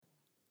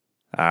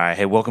All right,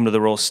 hey, welcome to the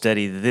Roll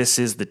Steady. This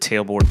is the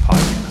Tailboard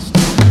Podcast.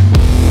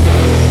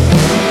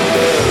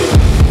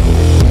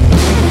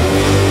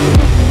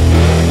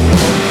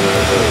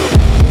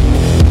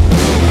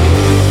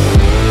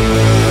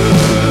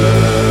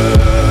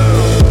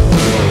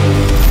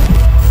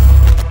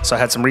 So I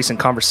had some recent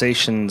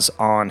conversations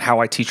on how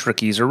I teach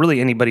rookies, or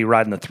really anybody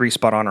riding the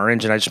 3-spot on our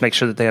engine. I just make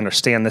sure that they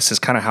understand this is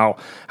kind of how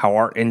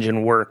our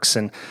engine works.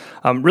 And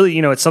really,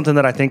 it's something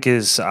that I think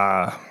is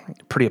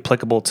pretty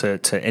applicable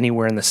to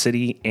anywhere in the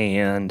city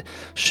and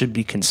should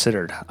be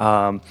considered.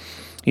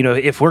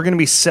 If we're going to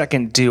be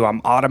second due, I'm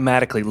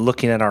automatically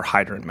looking at our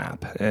hydrant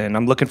map, and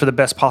I'm looking for the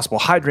best possible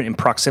hydrant in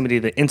proximity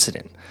to the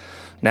incident.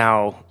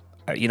 Now,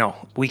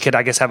 we could,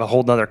 I guess, have a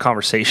whole nother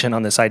conversation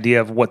on this idea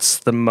of what's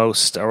the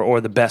most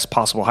or the best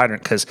possible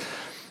hydrant, because,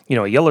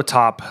 a yellow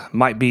top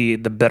might be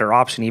the better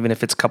option, even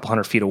if it's a couple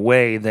hundred feet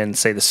away than,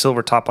 say, the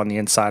silver top on the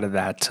inside of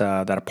that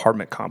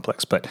apartment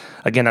complex. But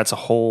again, that's a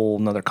whole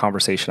nother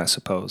conversation, I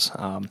suppose.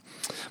 But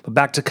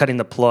back to cutting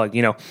the plug,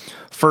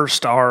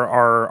 first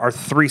our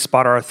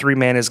 3-spot, our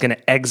 3-man is going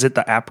to exit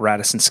the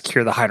apparatus and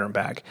secure the hydrant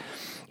bag.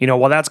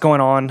 While that's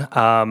going on,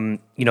 the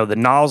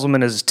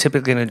nozzleman is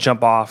typically going to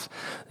jump off.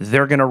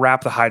 They're going to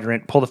wrap the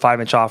hydrant, pull the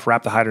 5-inch off,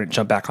 wrap the hydrant,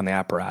 jump back on the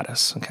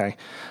apparatus, okay?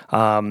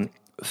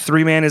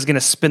 3-man is going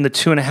to spin the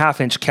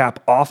 2.5-inch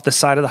cap off the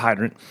side of the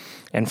hydrant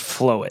and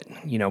flow it,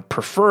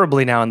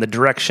 preferably now in the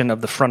direction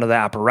of the front of the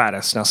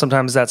apparatus. Now,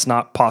 sometimes that's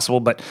not possible,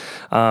 but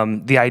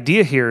the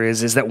idea here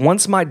is that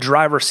once my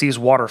driver sees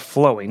water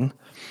flowing,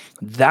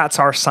 that's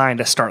our sign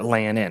to start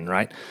laying in,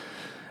 right?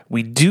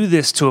 We do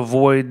this to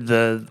avoid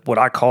what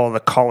I call the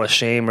call of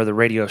shame or the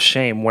radio of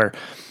shame, where,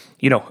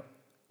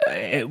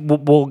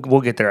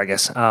 we'll get there, I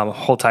guess.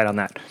 Hold tight on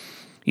that.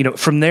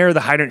 From there, the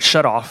hydrant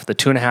shut off. The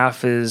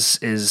 2.5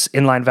 is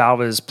inline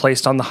valve is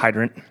placed on the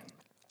hydrant,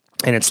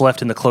 and it's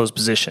left in the closed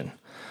position.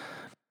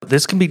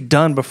 This can be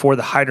done before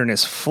the hydrant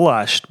is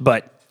flushed,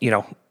 but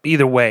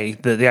either way,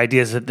 the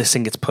idea is that this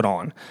thing gets put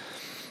on.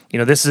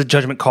 This is a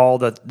judgment call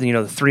that, the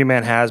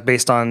 3-man has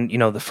based on,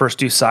 the first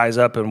due size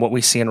up and what we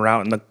see en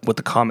route and what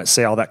the comments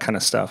say, all that kind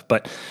of stuff.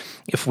 But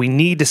if we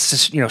need to,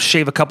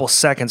 shave a couple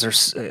seconds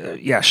off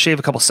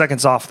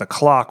the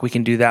clock, we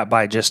can do that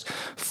by just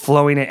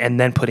flowing it and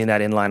then putting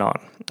that inline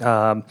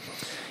on.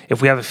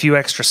 If we have a few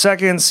extra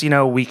seconds,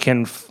 we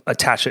can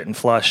attach it and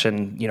flush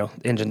and,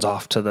 engine's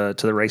off to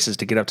the races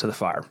to get up to the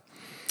fire.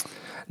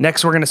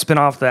 Next, we're going to spin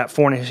off that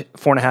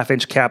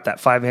 4.5-inch cap, that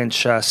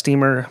 5-inch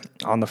steamer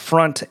on the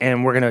front,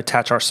 and we're going to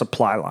attach our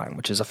supply line,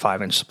 which is a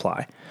 5-inch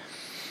supply.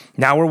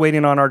 Now we're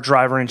waiting on our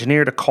driver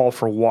engineer to call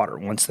for water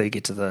once they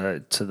get to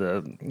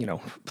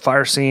the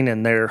fire scene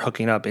and they're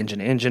hooking up engine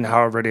to engine,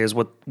 however it is,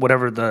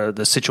 whatever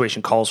the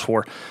situation calls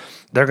for.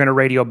 They're going to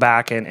radio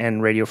back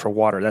and radio for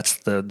water. That's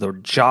the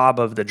job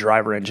of the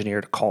driver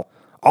engineer to call.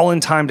 All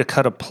in time to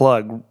cut a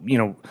plug,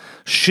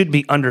 should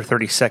be under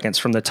 30 seconds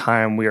from the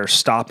time we are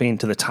stopping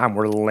to the time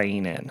we're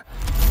laying in.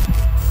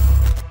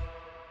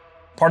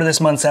 Part of this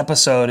month's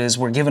episode is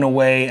we're giving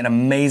away an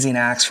amazing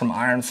axe from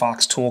Iron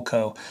Fox Tool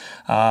Co.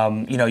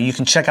 You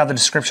can check out the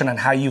description on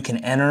how you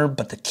can enter,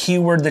 but the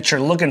keyword that you're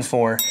looking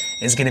for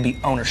is going to be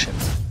ownership.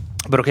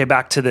 But okay,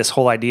 back to this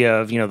whole idea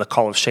of, the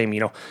call of shame.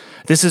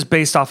 This is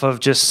based off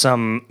of just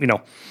some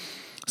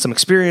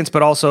experience,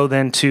 but also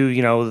then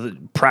to,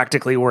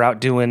 practically we're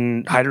out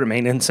doing hydrant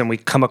maintenance and we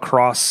come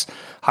across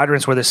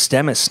hydrants where the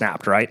stem is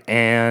snapped, right?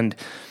 And,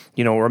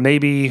 or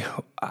maybe,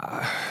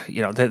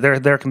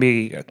 there can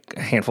be a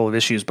handful of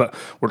issues, but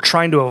we're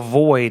trying to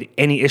avoid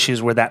any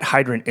issues where that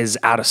hydrant is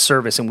out of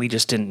service and we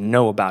just didn't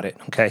know about it,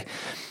 okay?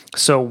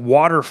 So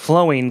water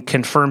flowing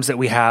confirms that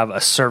we have a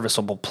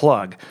serviceable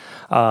plug.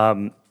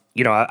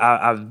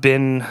 I've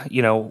been,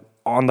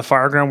 on the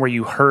fireground where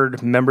you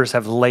heard members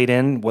have laid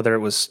in, whether it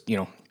was,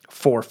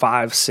 4,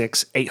 5,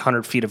 6,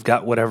 800 feet of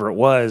gut, whatever it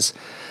was,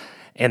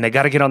 and they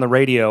got to get on the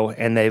radio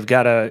and they've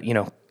got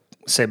to,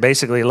 say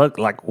basically, look,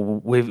 like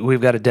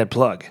we've got a dead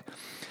plug.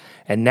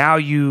 And now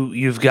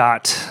you've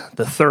got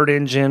the third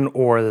engine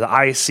or the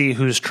IC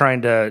who's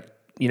trying to,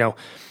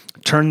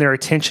 turn their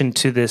attention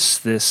to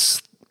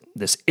this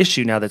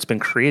issue now that's been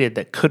created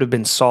that could have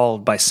been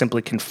solved by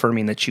simply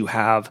confirming that you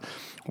have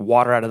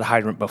water out of the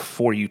hydrant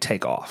before you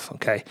take off,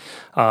 okay?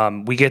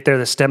 We get there,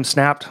 the stem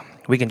snapped,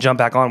 we can jump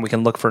back on, we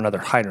can look for another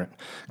hydrant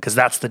because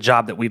that's the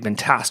job that we've been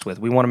tasked with.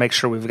 We want to make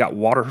sure we've got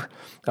water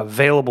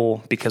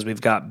available because we've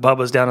got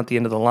bubbas down at the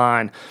end of the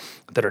line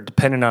that are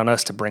dependent on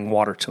us to bring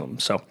water to them.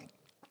 So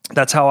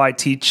that's how I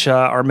teach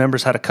our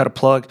members how to cut a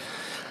plug.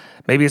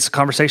 Maybe it's a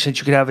conversation that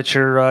you could have at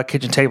your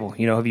kitchen table.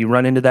 Have you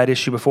run into that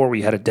issue before where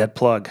you had a dead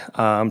plug,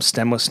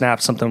 stem was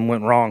snapped, something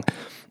went wrong?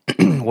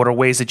 What are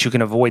ways that you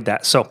can avoid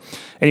that? So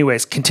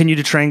anyways, continue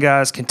to train,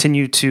 guys,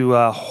 continue to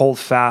hold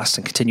fast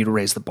and continue to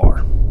raise the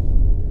bar.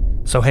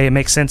 So, hey, it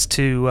makes sense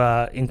to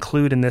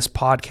include in this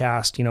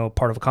podcast,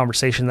 part of a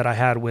conversation that I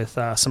had with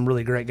some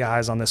really great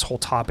guys on this whole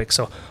topic.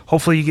 So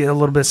hopefully you get a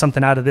little bit of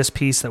something out of this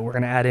piece that we're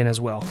going to add in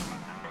as well.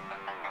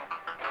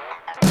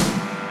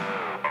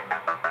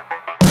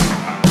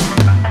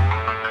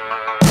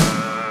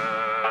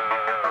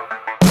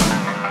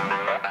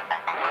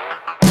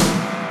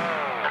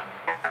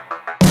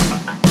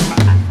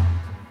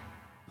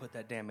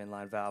 that damn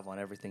inline valve on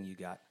everything you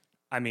got.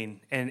 I mean,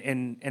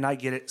 and I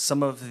get it.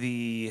 Some of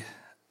the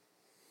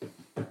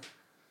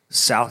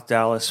South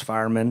Dallas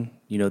firemen,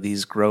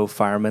 these Grove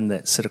firemen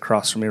that sit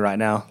across from me right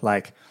now,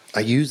 like I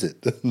use it.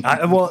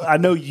 I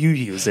know you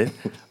use it,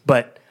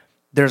 but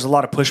there's a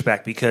lot of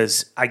pushback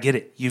because I get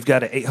it. You've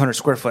got an 800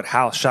 square foot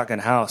house, shotgun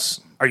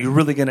house. Are you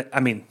really going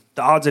to,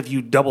 the odds of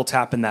you double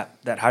tapping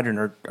that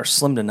hydrant are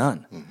slim to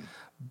none. Mm-hmm.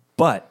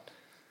 But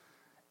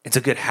it's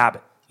a good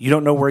habit. You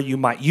don't know where you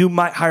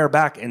might hire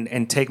back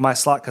and take my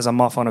slot because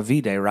I'm off on a V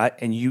day, right?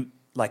 And it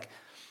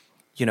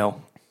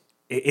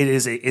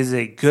is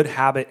a good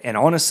habit. And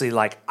honestly,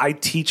 like I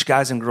teach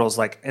guys and girls,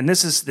 and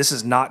this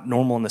is not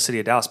normal in the city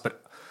of Dallas,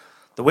 but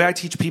the way I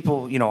teach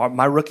people,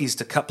 my rookies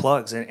to cut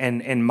plugs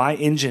and my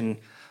engine,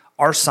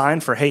 our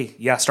sign for, hey,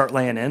 yeah, start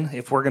laying in.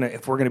 If we're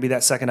gonna be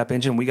that second up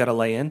engine, we got to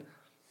lay in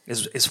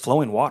is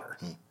flowing water.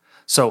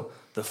 So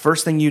the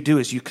first thing you do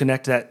is you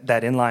connect that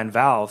inline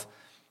valve.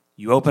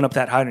 You open up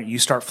that hydrant, you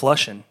start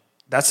flushing.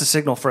 That's the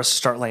signal for us to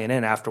start laying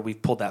in after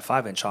we've pulled that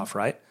 5-inch off,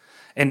 right?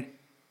 And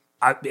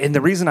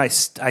the reason I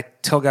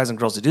tell guys and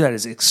girls to do that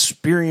is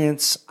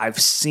experience. I've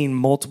seen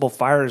multiple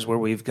fires where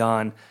we've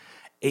gone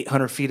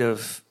 800 feet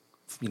of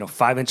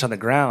 5-inch on the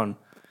ground,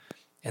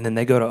 and then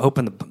they go to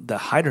open the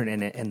hydrant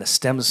in it, and the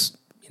stem's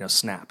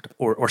snapped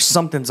or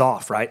something's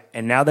off, right?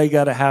 And now they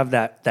got to have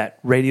that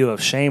radio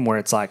of shame where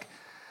it's like,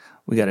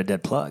 we got a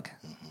dead plug.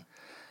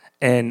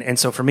 And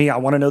so for me, I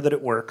want to know that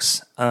it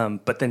works,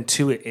 but then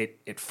too,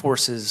 it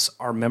forces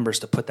our members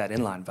to put that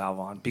inline valve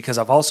on, because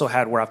I've also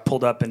had where I've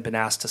pulled up and been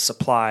asked to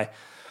supply,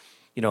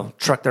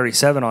 truck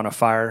 37 on a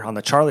fire on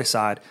the Charlie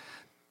side.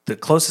 The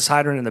closest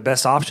hydrant and the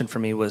best option for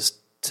me was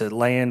to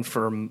lay in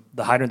from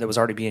the hydrant that was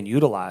already being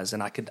utilized,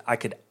 and I could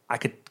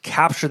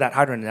capture that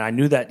hydrant, and I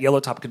knew that yellow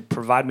top could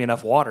provide me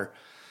enough water,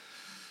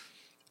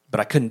 but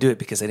I couldn't do it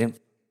because they didn't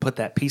put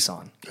that piece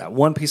on, that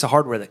one piece of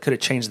hardware that could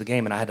have changed the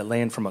game, and I had to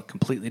lay in from a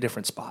completely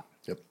different spot.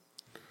 Yep.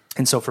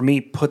 And so for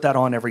me, put that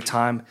on every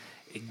time.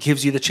 It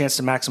gives you the chance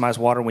to maximize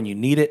water when you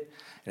need it,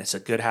 and it's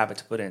a good habit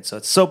to put in. So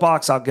it's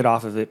soapbox, I'll get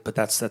off of it, but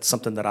that's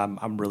something that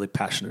I'm really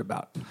passionate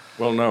about.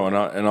 Well, no,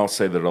 and I'll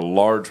say that a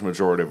large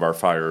majority of our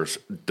fires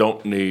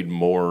don't need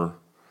more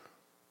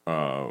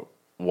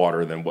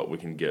water than what we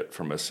can get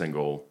from a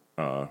single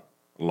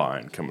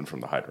line coming from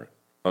the hydrant.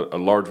 A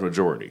large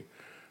majority.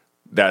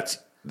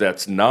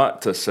 That's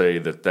not to say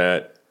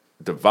that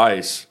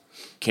device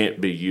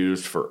can't be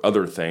used for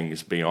other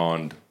things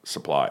beyond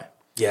supply.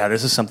 Yeah,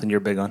 this is something you're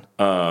big on.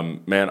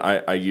 Man,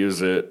 I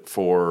use it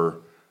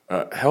for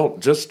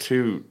just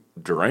to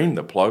drain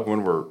the plug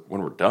when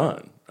we're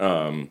done.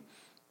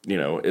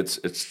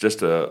 It's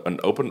just an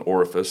open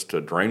orifice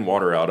to drain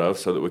water out of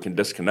so that we can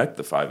disconnect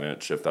the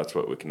 5-inch if that's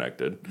what we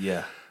connected.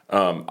 Yeah.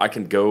 I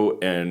can go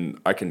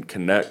and I can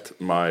connect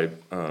my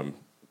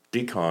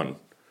decon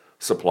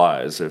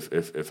supplies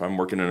if I'm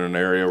working in an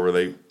area where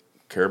they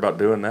care about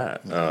doing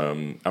that.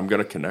 I'm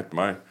going to connect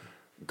my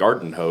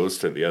garden hose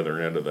to the other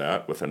end of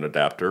that with an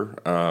adapter.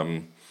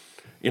 Hell,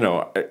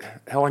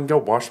 I can go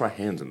wash my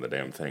hands in the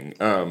damn thing.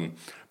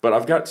 But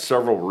I've got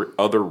several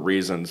other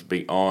reasons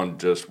beyond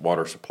just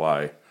water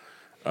supply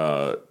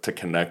to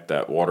connect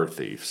that water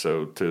thief.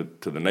 So to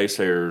the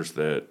naysayers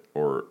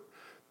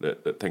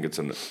that think it's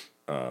an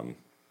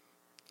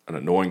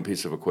annoying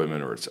piece of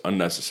equipment or it's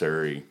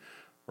unnecessary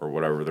or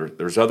whatever,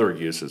 there's other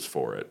uses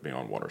for it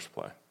beyond water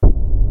supply.